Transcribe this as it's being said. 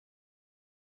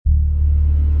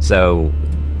So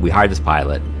we hired this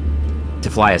pilot to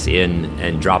fly us in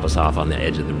and drop us off on the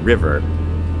edge of the river,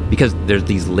 because there's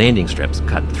these landing strips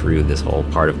cut through this whole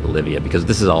part of Bolivia, because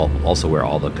this is also where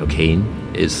all the cocaine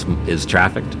is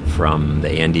trafficked from the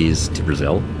Andes to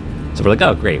Brazil. So we're like,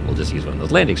 oh, great, we'll just use one of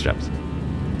those landing strips.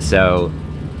 So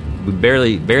we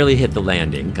barely hit the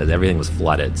landing because everything was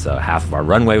flooded. So half of our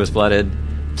runway was flooded.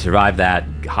 Survived that,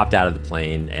 hopped out of the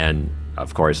plane, and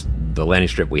of course, the landing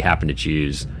strip we happened to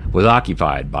choose was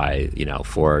occupied by,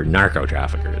 4 narco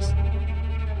traffickers.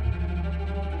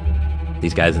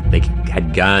 These guys, they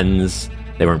had guns.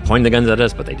 They weren't pointing the guns at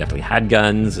us, but they definitely had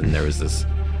guns. And there was this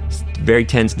very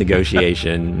tense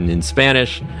negotiation in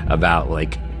Spanish about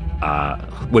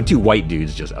when 2 white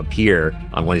dudes just appear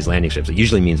on one of these landing strips, it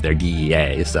usually means they're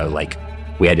DEA. So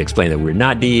we had to explain that we're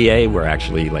not DEA. We're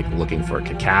actually looking for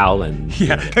cacao and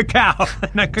cacao,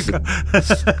 not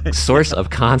cacao. Source of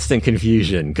constant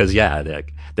confusion because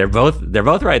they're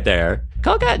both right there.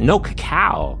 Coca? No,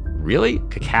 cacao. Really?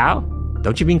 Cacao?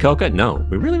 Don't you mean coca? No,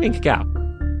 we really mean cacao.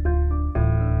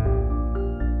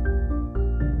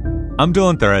 I'm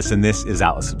Dylan Thuras, and this is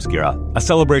Atlas Obscura, a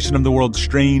celebration of the world's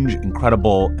strange,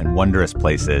 incredible, and wondrous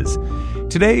places.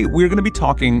 Today, we're going to be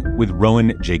talking with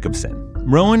Rowan Jacobsen.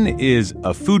 Rowan is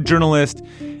a food journalist,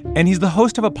 and he's the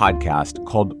host of a podcast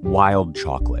called Wild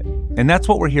Chocolate. And that's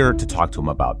what we're here to talk to him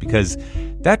about, because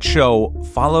that show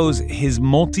follows his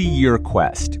multi-year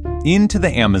quest into the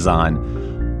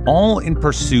Amazon, all in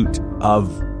pursuit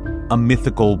of a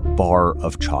mythical bar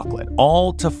of chocolate,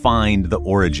 all to find the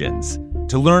origins,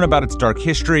 to learn about its dark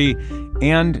history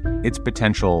and its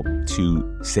potential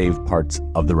to save parts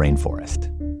of the rainforest.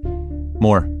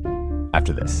 More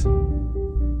after this.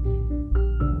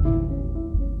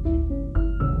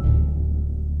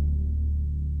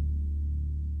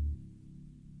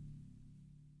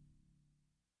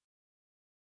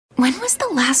 When was the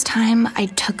last time I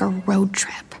took a road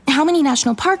trip? How many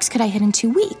national parks could I hit in 2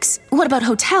 weeks? What about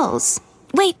hotels?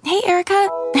 Wait, hey, Erica,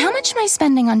 how much am I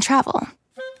spending on travel?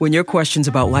 When your questions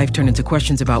about life turn into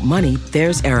questions about money,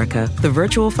 there's Erica, the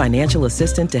virtual financial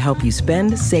assistant to help you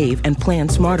spend, save, and plan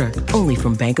smarter. Only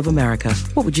from Bank of America.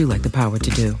 What would you like the power to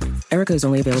do? Erica is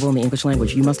only available in the English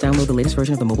language. You must download the latest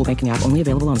version of the mobile banking app, only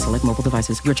available on select mobile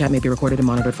devices. Your chat may be recorded and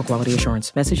monitored for quality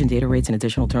assurance. Message and data rates and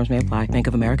additional terms may apply. Bank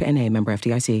of America N.A., member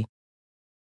FDIC.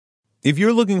 If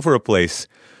you're looking for a place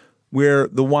where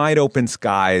the wide open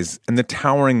skies and the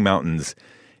towering mountains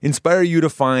inspire you to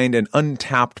find an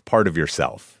untapped part of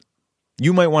yourself,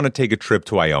 you might want to take a trip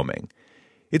to Wyoming.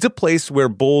 It's a place where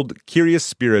bold, curious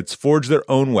spirits forge their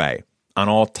own way on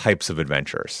all types of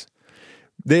adventures.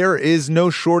 There is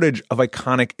no shortage of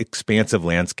iconic, expansive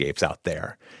landscapes out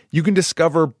there. You can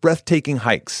discover breathtaking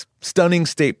hikes, stunning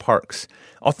state parks,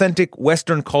 authentic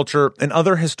Western culture, and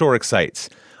other historic sites,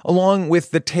 along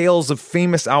with the tales of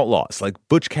famous outlaws like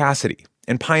Butch Cassidy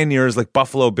and pioneers like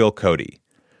Buffalo Bill Cody.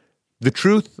 The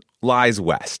truth lies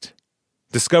west.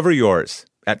 Discover yours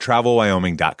at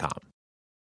travelwyoming.com.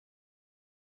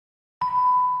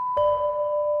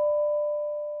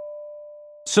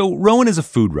 So Rowan is a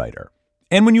food writer.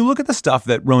 And when you look at the stuff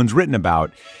that Rowan's written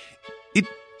about, it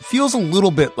feels a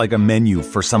little bit like a menu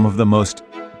for some of the most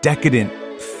decadent,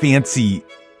 fancy,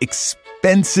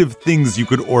 expensive things you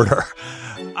could order.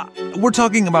 We're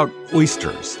talking about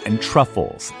oysters and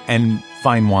truffles and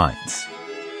fine wines.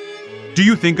 Do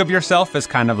you think of yourself as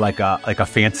kind of like a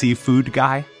fancy food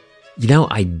guy?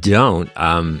 I don't.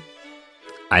 And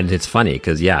it's funny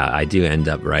because, I do end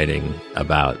up writing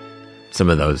about some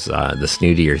of those, the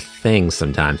snootier things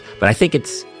sometimes. But I think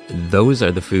those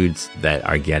are the foods that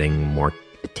are getting more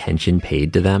attention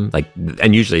paid to them.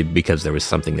 And usually because there was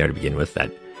something there to begin with that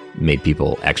made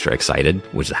people extra excited,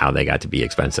 which is how they got to be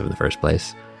expensive in the first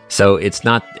place. So it's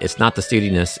not the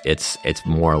snootiness. It's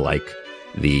more like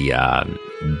the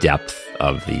depth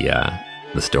of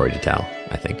the story to tell,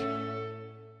 I think.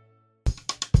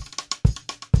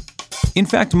 In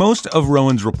fact, most of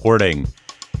Rowan's reporting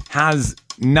has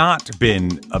not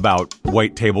been about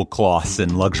white tablecloths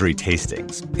and luxury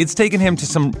tastings. It's taken him to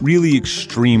some really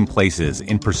extreme places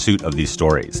in pursuit of these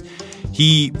stories.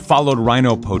 He followed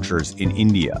rhino poachers in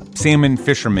India, salmon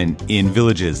fishermen in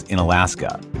villages in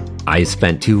Alaska. I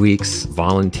spent 2 weeks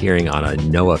volunteering on a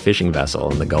NOAA fishing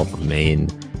vessel in the Gulf of Maine,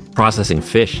 processing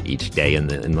fish each day in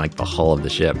the hull of the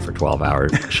ship for 12-hour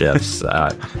shifts.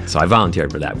 So I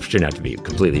volunteered for that, which turned out to be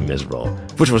completely miserable,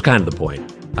 which was kind of the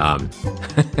point.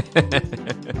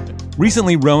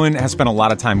 Recently, Rowan has spent a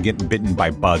lot of time getting bitten by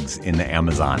bugs in the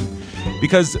Amazon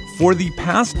because for the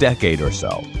past decade or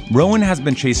so, Rowan has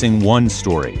been chasing one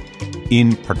story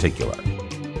in particular.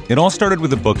 It all started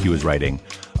with a book he was writing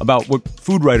about what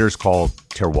food writers call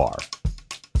terroir.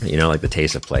 like the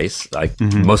taste of place. Like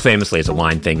most famously, it's a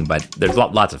wine thing, but there's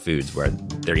lots of foods where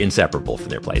they're inseparable from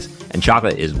their place. And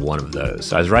chocolate is one of those.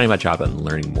 So I was writing about chocolate and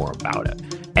learning more about it.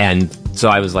 And so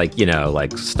I was like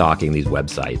stalking these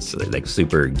websites, like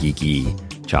super geeky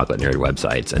chocolate nerd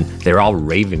websites. And they were all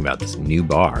raving about this new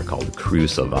bar called Cru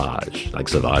Sauvage. Like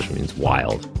sauvage means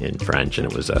wild in French. And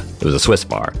it was a Swiss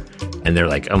bar. And they're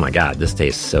like, oh my God, this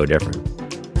tastes so different.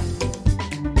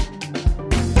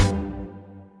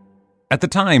 At the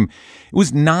time, it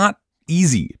was not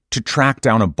easy to track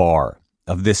down a bar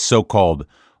of this so-called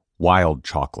wild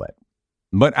chocolate.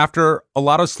 But after a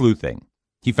lot of sleuthing,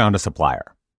 he found a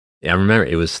supplier. Yeah, I remember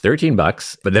it was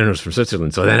 $13, but then it was from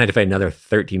Switzerland. So then I had to pay another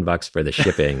 $13 for the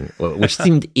shipping, which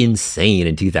seemed insane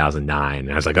in 2009.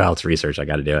 And I was like, oh, it's research. I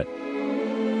got to do it.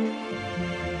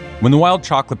 When the wild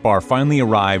chocolate bar finally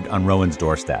arrived on Rowan's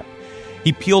doorstep,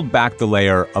 he peeled back the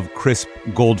layer of crisp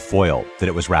gold foil that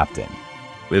it was wrapped in.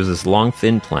 It was this long,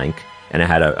 thin plank, and it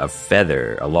had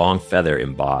a long feather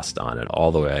embossed on it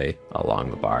all the way along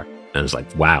the bar. And I was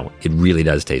like, wow, it really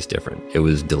does taste different. It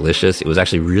was delicious. It was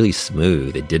actually really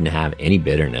smooth. It didn't have any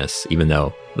bitterness, even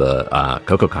though the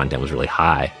cocoa content was really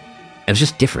high. It was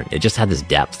just different. It just had this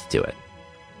depth to it.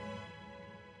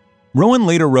 Rowan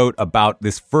later wrote about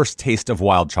this first taste of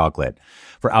wild chocolate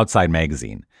for Outside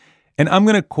Magazine. And I'm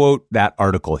going to quote that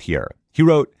article here. He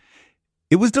wrote,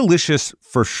 "It was delicious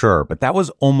for sure, but that was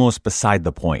almost beside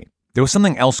the point. There was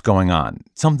something else going on,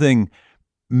 something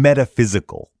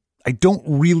metaphysical. I don't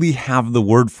really have the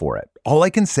word for it. All I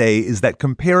can say is that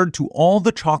compared to all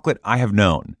the chocolate I have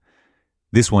known,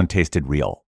 this one tasted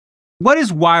real." What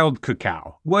is wild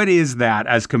cacao? What is that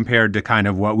as compared to kind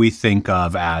of what we think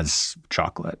of as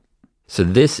chocolate? So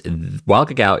this wild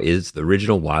cacao is the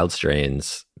original wild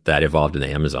strains that evolved in the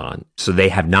Amazon. So they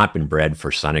have not been bred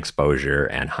for sun exposure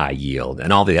and high yield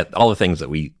and all the things that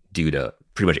we do to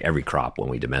pretty much every crop when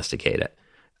we domesticate it.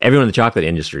 Everyone in the chocolate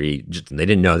industry, they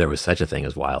didn't know there was such a thing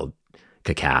as wild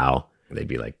cacao. They'd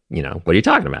be like, what are you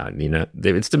talking about?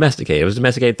 It's domesticated. It was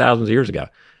domesticated thousands of years ago.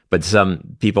 But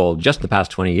some people just in the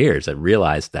past 20 years have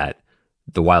realized that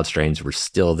the wild strains were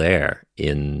still there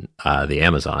in the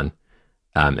Amazon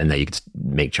and that you could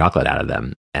make chocolate out of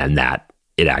them, and that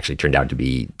it actually turned out to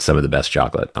be some of the best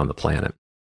chocolate on the planet.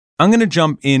 I'm going to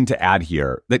jump in to add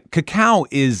here that cacao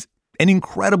is an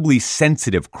incredibly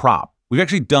sensitive crop. We've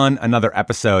actually done another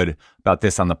episode about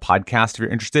this on the podcast if you're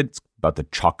interested. It's about the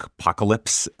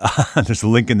choc-pocalypse. There's a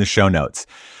link in the show notes.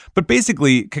 But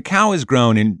basically, cacao is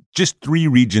grown in just 3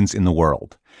 regions in the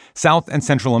world: South and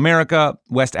Central America,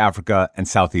 West Africa, and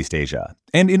Southeast Asia.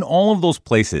 And in all of those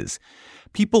places,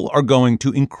 people are going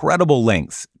to incredible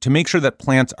lengths to make sure that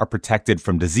plants are protected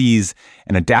from disease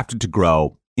and adapted to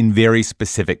grow in very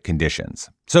specific conditions.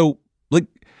 So,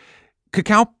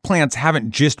 cacao plants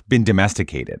haven't just been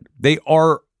domesticated. They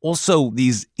are also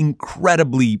these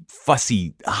incredibly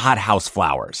fussy hothouse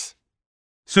flowers.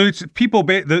 So it's people,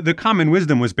 the common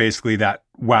wisdom was basically that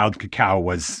wild cacao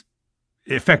was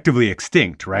effectively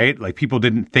extinct, right? Like people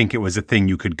didn't think it was a thing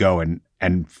you could go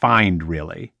and find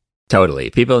really. Totally.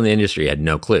 People in the industry had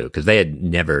no clue because they had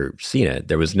never seen it.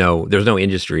 There was no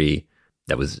industry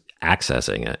that was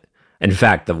accessing it. And in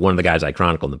fact, one of the guys I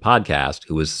chronicled in the podcast,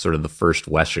 who was sort of the first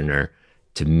Westerner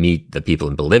to meet the people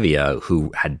in Bolivia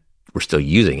who were still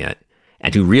using it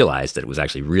and who realized that it was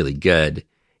actually really good.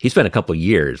 He spent a couple of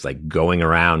years going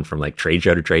around from trade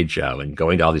show to trade show and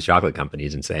going to all these chocolate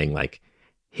companies and saying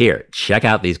here, check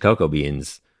out these cocoa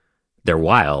beans. They're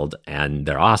wild and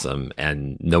they're awesome.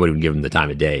 And nobody would give him the time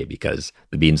of day because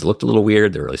the beans looked a little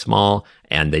weird. They're really small.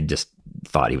 And they just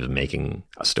thought he was making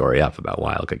a story up about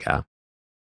wild cacao.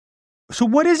 So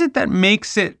what is it that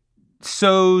makes it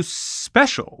so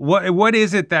special? What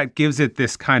is it that gives it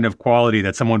this kind of quality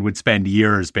that someone would spend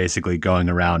years basically going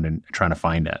around and trying to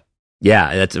find it?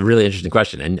 Yeah, that's a really interesting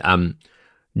question. And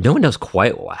no one knows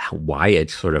quite why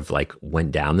it sort of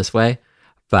went down this way.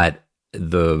 But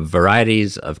the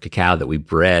varieties of cacao that we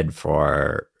bred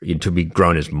for to be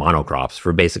grown as monocrops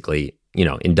for basically,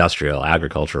 industrial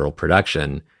agricultural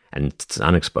production and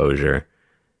sun exposure,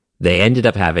 they ended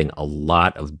up having a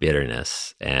lot of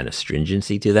bitterness and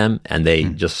astringency to them. And they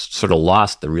just sort of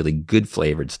lost the really good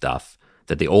flavored stuff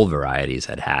that the old varieties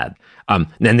had. And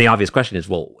then the obvious question is,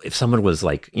 well, if someone was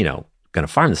going to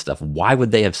farm this stuff, why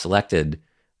would they have selected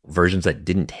versions that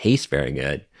didn't taste very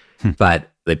good? But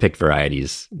they picked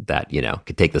varieties that,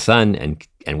 could take the sun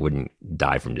and wouldn't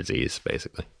die from disease,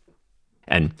 basically.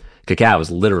 And cacao is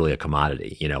literally a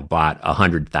commodity, bought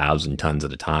 100,000 tons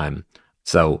at a time.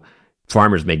 So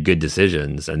farmers made good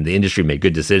decisions and the industry made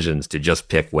good decisions to just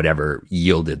pick whatever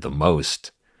yielded the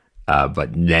most. But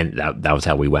then that was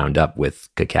how we wound up with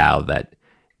cacao that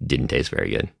didn't taste very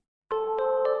good.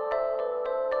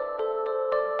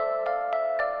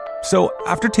 So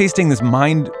after tasting this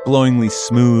mind-blowingly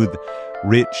smooth,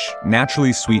 rich,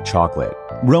 naturally sweet chocolate,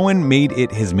 Rowan made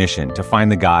it his mission to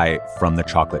find the guy from the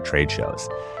chocolate trade shows.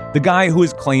 The guy who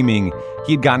was claiming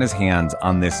he had gotten his hands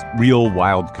on this real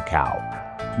wild cacao.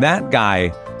 That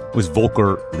guy was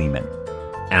Volker Lehmann.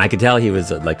 And I could tell he was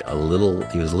a little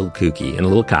kooky and a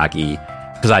little cocky,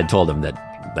 because I told him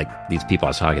that these people I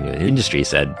was talking to in the industry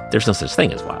said, there's no such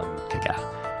thing as wild cacao.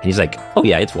 And he's like, oh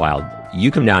yeah, it's wild. You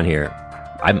come down here.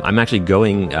 I'm actually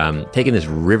taking this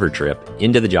river trip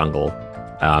into the jungle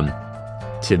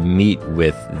to meet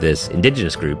with this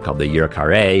indigenous group called the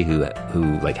Yurikare, who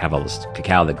have all this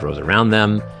cacao that grows around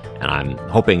them, and I'm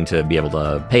hoping to be able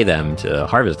to pay them to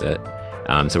harvest it.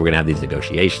 So we're gonna have these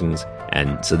negotiations,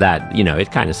 and so that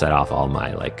it kind of set off all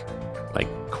my like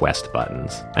quest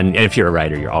buttons. And if you're a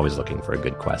writer, you're always looking for a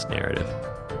good quest narrative.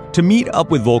 To meet up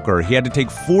with Volker, he had to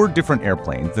take 4 different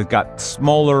airplanes that got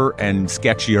smaller and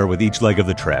sketchier with each leg of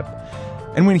the trip.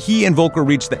 And when he and Volker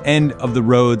reached the end of the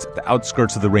roads at the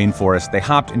outskirts of the rainforest, they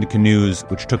hopped into canoes,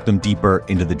 which took them deeper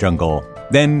into the jungle.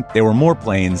 Then there were more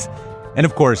planes, and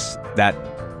of course, that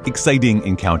exciting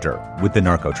encounter with the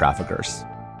narco-traffickers.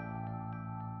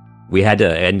 We had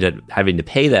to end up having to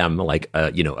pay them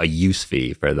a use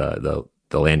fee for the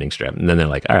landing strip. And then they're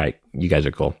like, all right, you guys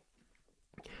are cool.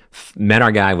 Met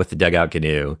our guy with the dugout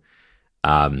canoe,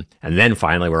 and then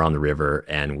finally we're on the river,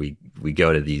 and we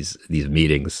go to these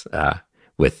meetings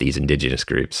with these indigenous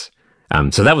groups.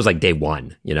 So that was like day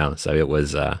one, So it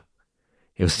was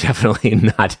definitely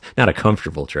not a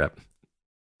comfortable trip.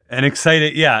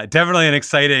 Definitely an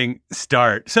exciting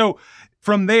start. So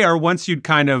from there, once you'd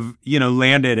kind of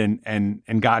landed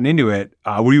and gotten into it,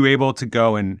 were you able to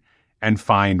go and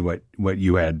find what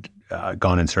you had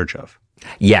gone in search of?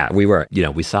 Yeah, we were.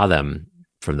 We saw them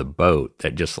from the boat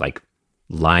that just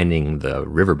lining the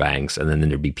riverbanks, and then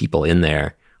there'd be people in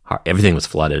there. Everything was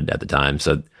flooded at the time,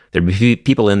 so there'd be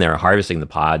people in there harvesting the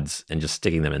pods and just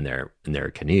sticking them in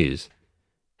their canoes.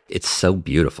 It's so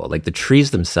beautiful. The trees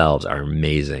themselves are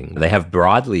amazing. They have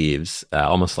broad leaves,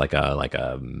 almost like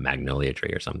a magnolia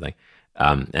tree or something,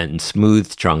 and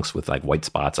smooth trunks with white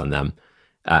spots on them.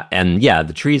 And yeah,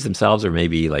 the trees themselves are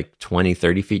maybe 20,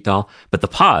 30 feet tall, but the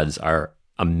pods are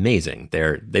amazing.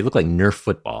 They look like Nerf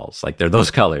footballs. They're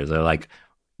those colors. They're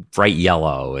bright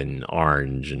yellow and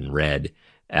orange and red.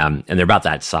 And they're about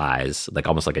that size,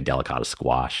 almost like a delicata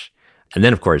squash. And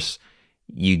then of course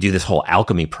you do this whole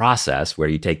alchemy process where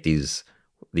you take these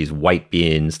white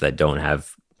beans that don't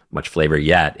have much flavor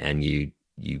yet, and you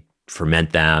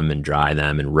ferment them and dry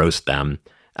them and roast them.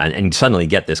 And suddenly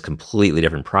get this completely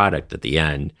different product at the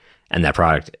end, and that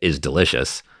product is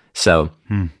delicious. So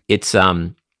it's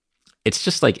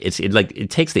just it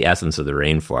takes the essence of the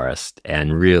rainforest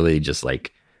and really just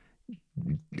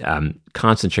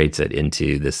concentrates it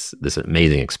into this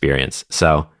amazing experience.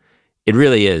 So it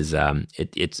really is.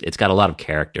 It's got a lot of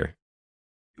character.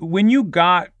 When you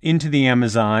got into the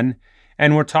Amazon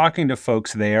and we're talking to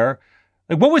folks there,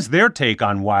 what was their take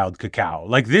on wild cacao?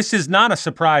 This is not a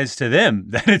surprise to them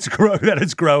that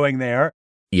it's growing there.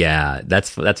 Yeah,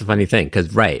 that's a funny thing,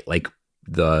 because right,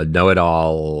 the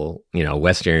know-it-all,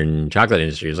 Western chocolate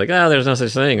industry is oh, there's no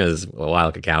such thing as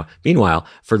wild cacao. Meanwhile,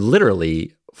 for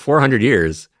literally 400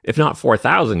 years, if not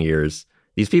 4,000 years,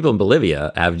 these people in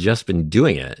Bolivia have just been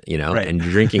doing it, right, and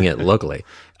drinking it locally.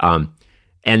 And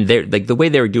they're the way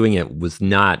they were doing it was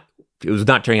not. It was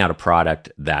not turning out a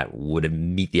product that would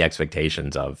meet the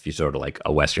expectations of you sort of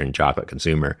a Western chocolate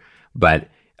consumer, but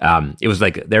it was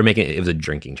it was a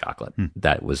drinking chocolate.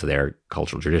 That was their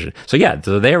cultural tradition. So yeah,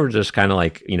 so they were just kind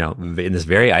of in this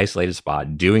very isolated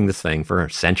spot doing this thing for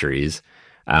centuries.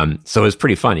 So it was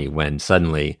pretty funny when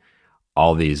suddenly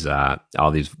all these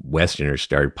Westerners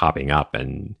started popping up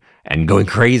and going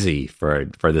crazy for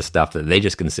this stuff that they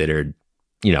just considered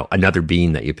another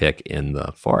bean that you pick in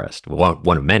the forest,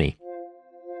 one of many.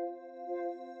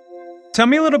 Tell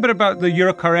me a little bit about the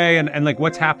Yurikare and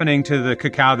what's happening to the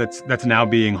cacao that's now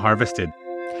being harvested.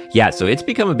 Yeah, so it's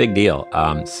become a big deal.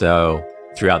 So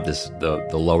throughout the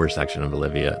lower section of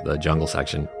Bolivia, the jungle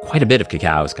section, quite a bit of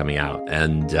cacao is coming out,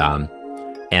 and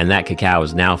that cacao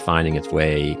is now finding its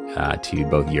way to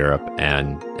both Europe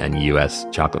and U.S.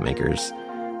 chocolate makers.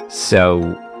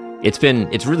 So it's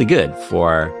really good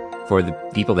for the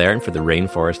people there and for the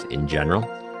rainforest in general,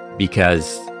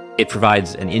 because it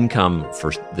provides an income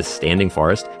for the standing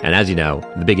forest. And as you know,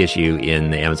 the big issue in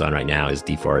the Amazon right now is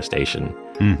deforestation.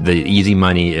 The easy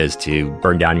money is to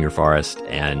burn down your forest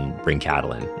and bring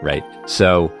cattle in, right?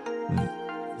 So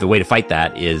the way to fight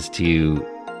that is to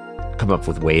come up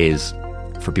with ways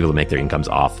for people to make their incomes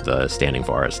off the standing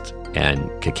forest. And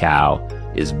cacao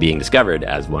is being discovered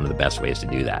as one of the best ways to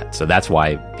do that. So that's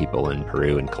why people in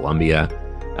Peru and Colombia,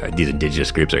 these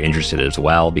indigenous groups, are interested as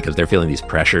well, because they're feeling these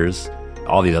pressures,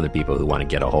 all these other people who want to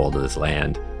get a hold of this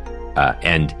land.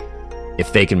 And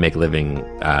if they can make a living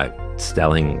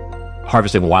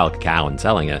harvesting wild cacao and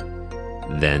selling it,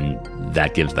 then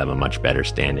that gives them a much better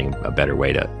standing, a better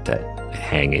way to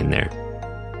hang in there.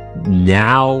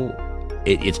 Now,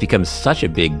 it's become such a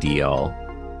big deal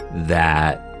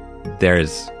that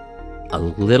there's a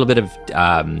little bit of,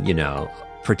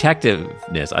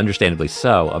 protectiveness, understandably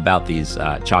so, about these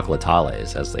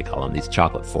chocolatales, as they call them, these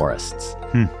chocolate forests.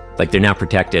 Like, they're now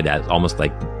protected as almost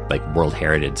like World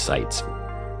Heritage sites,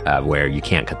 where you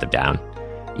can't cut them down,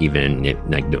 even if,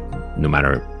 no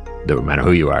matter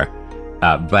who you are.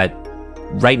 But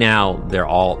right now, they're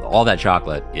all that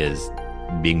chocolate is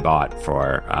being bought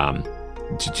for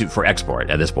export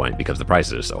at this point because the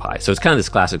prices are so high. So it's kind of this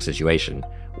classic situation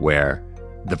where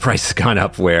the price has gone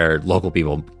up, where local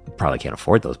people probably can't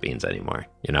afford those beans anymore.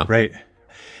 Right.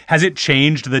 Has it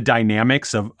changed the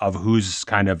dynamics of who's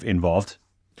kind of involved?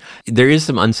 There is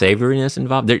some unsavoriness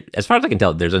involved. There, as far as I can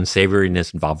tell, there's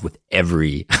unsavoriness involved with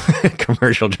every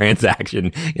commercial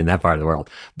transaction in that part of the world.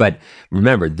 But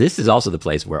remember, this is also the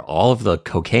place where all of the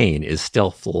cocaine is still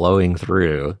flowing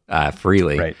through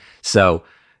freely. Right. So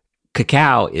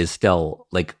cacao is still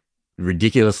like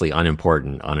ridiculously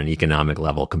unimportant on an economic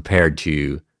level compared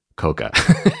to coca.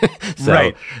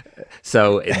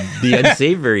 So the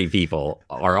unsavory people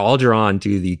are all drawn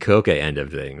to the coca end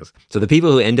of things. So the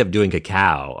people who end up doing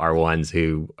cacao are ones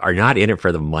who are not in it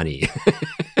for the money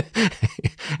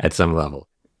at some level.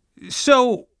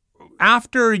 So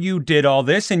after you did all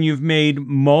this and you've made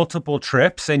multiple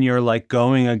trips and you're like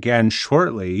going again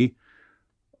shortly,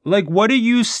 like, what are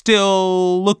you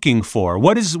still looking for?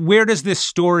 Where does this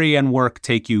story and work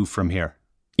take you from here?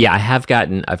 Yeah, I've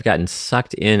gotten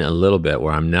sucked in a little bit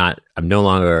where I'm no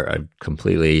longer a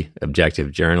completely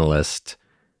objective journalist.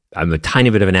 I'm a tiny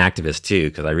bit of an activist too,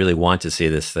 because I really want to see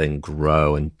this thing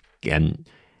grow and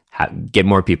get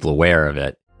more people aware of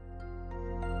it.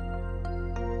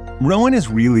 Rowan is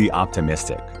really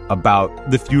optimistic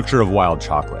about the future of wild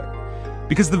chocolate,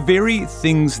 because the very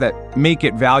things that make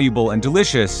it valuable and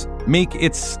delicious make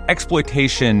its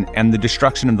exploitation and the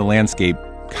destruction of the landscape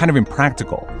kind of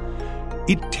impractical.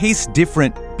 It tastes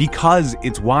different because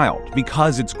it's wild,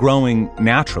 because it's growing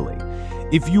naturally.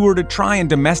 If you were to try and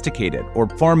domesticate it or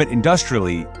farm it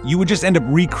industrially, you would just end up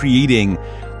recreating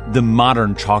the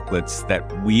modern chocolates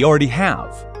that we already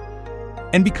have.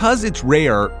 And because it's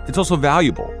rare, it's also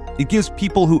valuable. It gives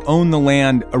people who own the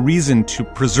land a reason to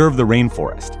preserve the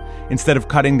rainforest instead of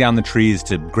cutting down the trees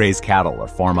to graze cattle or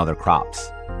farm other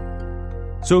crops.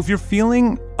 So if you're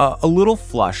feeling a little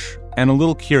flush and a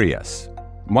little curious,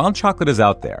 wild chocolate is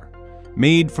out there,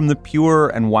 made from the pure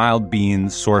and wild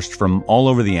beans sourced from all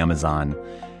over the Amazon,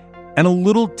 and a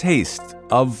little taste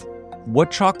of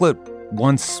what chocolate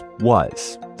once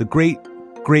was, the great,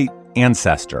 great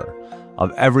ancestor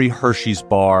of every Hershey's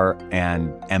bar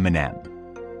and M&M.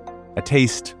 A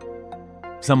taste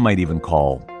some might even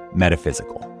call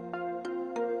metaphysical.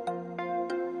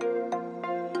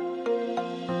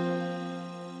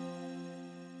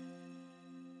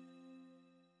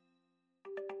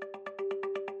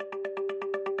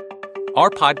 Our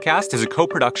podcast is a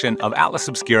co-production of Atlas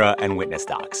Obscura and Witness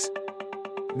Docs.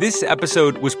 This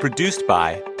episode was produced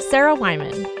by Sarah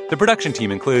Wyman. The production team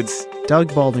includes Doug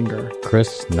Baldinger,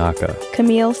 Chris Naka,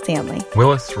 Camille Stanley,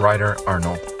 Willis Ryder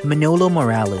Arnold, Manolo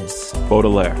Morales,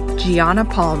 Baudelaire, Gianna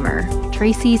Palmer,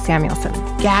 Tracy Samuelson,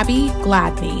 Gabby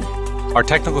Gladney. Our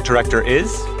technical director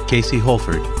is Casey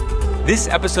Holford. This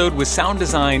episode was sound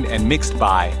designed and mixed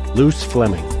by Luce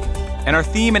Fleming. And our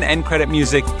theme and end credit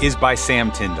music is by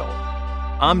Sam Tyndall.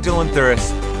 I'm Dylan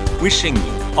Thuris, wishing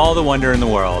you all the wonder in the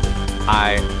world.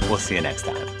 I will see you next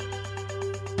time.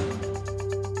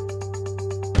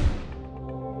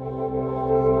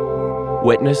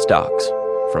 Witness Docs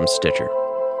from Stitcher.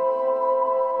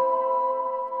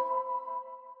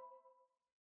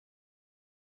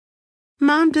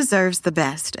 Mom deserves the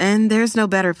best, and there's no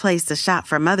better place to shop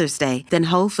for Mother's Day than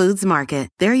Whole Foods Market.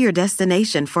 They're your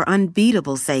destination for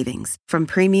unbeatable savings, from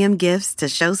premium gifts to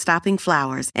show-stopping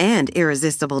flowers and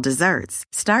irresistible desserts.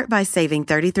 Start by saving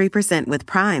 33% with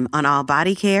Prime on all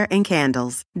body care and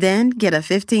candles. Then get a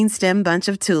 15-stem bunch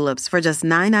of tulips for just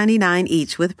 $9.99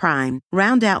 each with Prime.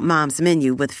 Round out Mom's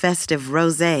menu with festive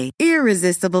rosé,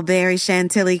 irresistible berry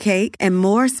chantilly cake, and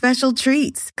more special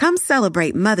treats. Come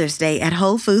celebrate Mother's Day at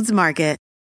Whole Foods Market.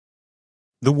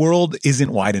 The world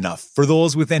isn't wide enough for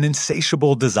those with an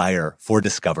insatiable desire for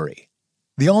discovery.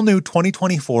 The all-new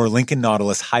 2024 Lincoln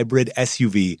Nautilus Hybrid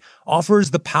SUV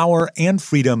offers the power and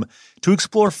freedom to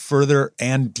explore further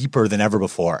and deeper than ever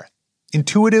before.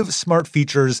 Intuitive, smart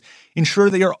features ensure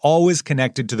that you're always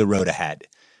connected to the road ahead.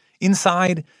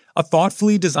 Inside, a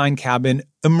thoughtfully designed cabin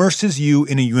immerses you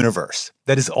in a universe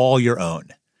that is all your own.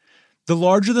 The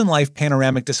larger-than-life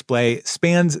panoramic display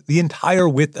spans the entire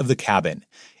width of the cabin.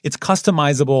 It's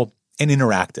customizable and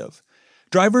interactive.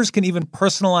 Drivers can even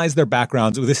personalize their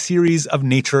backgrounds with a series of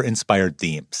nature-inspired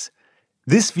themes.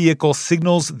 This vehicle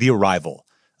signals the arrival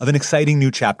of an exciting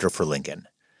new chapter for Lincoln.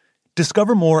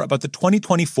 Discover more about the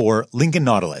 2024 Lincoln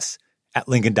Nautilus at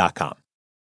Lincoln.com.